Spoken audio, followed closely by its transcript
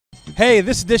Hey,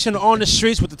 this edition On the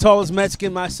Streets with the tallest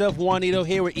Mexican, myself, Juanito,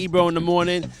 here with Ebro in the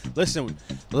morning. Listen,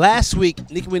 last week,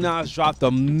 Nicki Minaj dropped a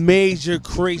major,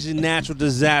 crazy natural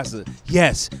disaster.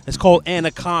 Yes, it's called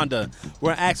Anaconda. We're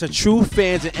going to ask the true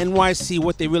fans in NYC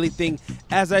what they really think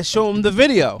as I show them the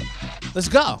video. Let's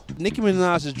go. Nicki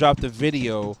Minaj has dropped the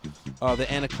video, the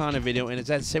Anaconda video, and it's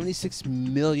at 76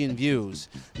 million views.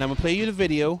 Now, I'm going to play you the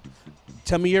video.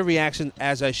 Tell me your reaction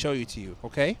as I show you to you,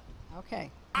 okay?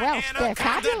 Okay. Well, they're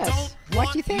fabulous.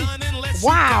 What do you think?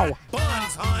 Wow.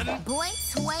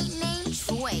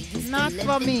 Not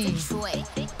for me.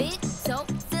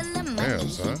 Damn,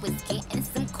 son.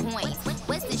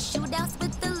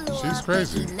 She's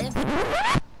crazy.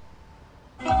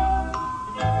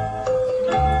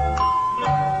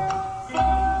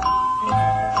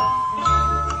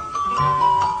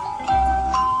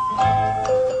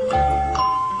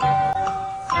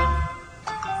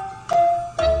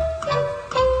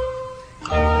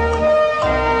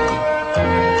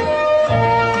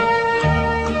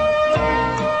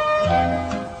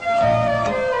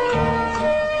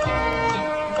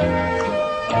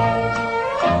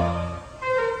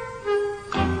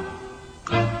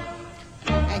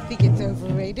 I think it's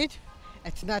overrated.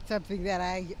 It's not something that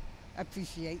I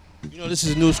appreciate. You know this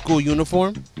is a new school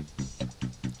uniform?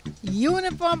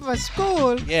 Uniform for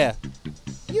school? Yeah.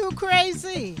 You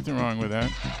crazy. Nothing wrong with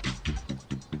that.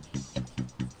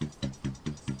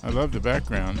 I love the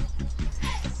background.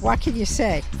 What can you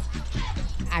say?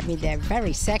 I mean, they're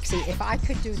very sexy. If I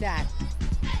could do that,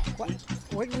 what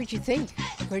would you think?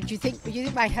 Would you think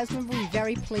my husband would be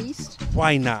very pleased?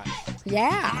 Why not?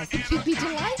 Yeah, I think he'd be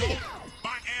delighted.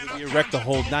 You wrecked the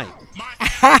whole night.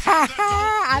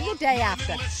 On the day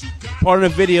after. Part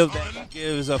of the video that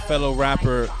gives a fellow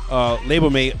rapper, label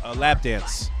mate, a lap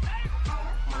dance.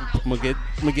 I'm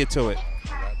gonna get to it.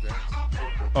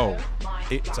 Oh,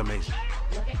 it's amazing.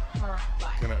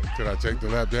 Could I take the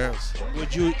lap dance?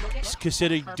 Would you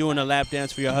consider doing a lap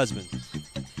dance for your husband?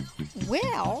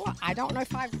 Well, I don't know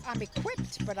if I'm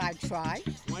equipped, but I'd try.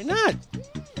 Why not?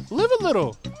 Live a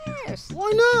little. Yes.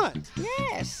 Why not?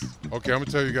 Yes. Okay, I'm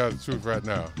gonna tell you guys the truth right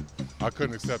now. I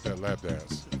couldn't accept that lap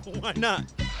dance. Why not?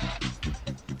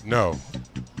 No.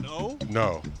 No?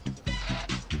 No.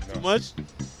 Too much?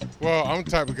 Well, I'm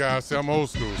the type of guy, I'm old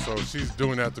school, so she's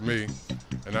doing that to me,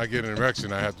 and I get an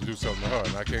erection, I have to do something to her,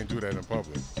 and I can't do that in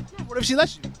public. What if she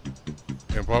lets you?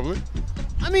 In public?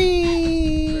 I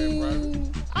mean...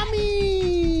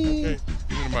 Okay,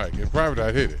 give me the mic. In private,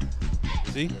 I'd hit it.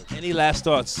 See? Any last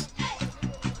thoughts?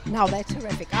 No, that's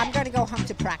terrific. I'm going to go home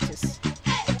to practice.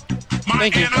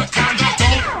 Thank you.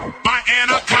 My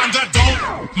anaconda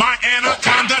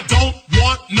don't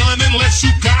want none unless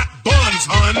you got buns,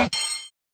 hun.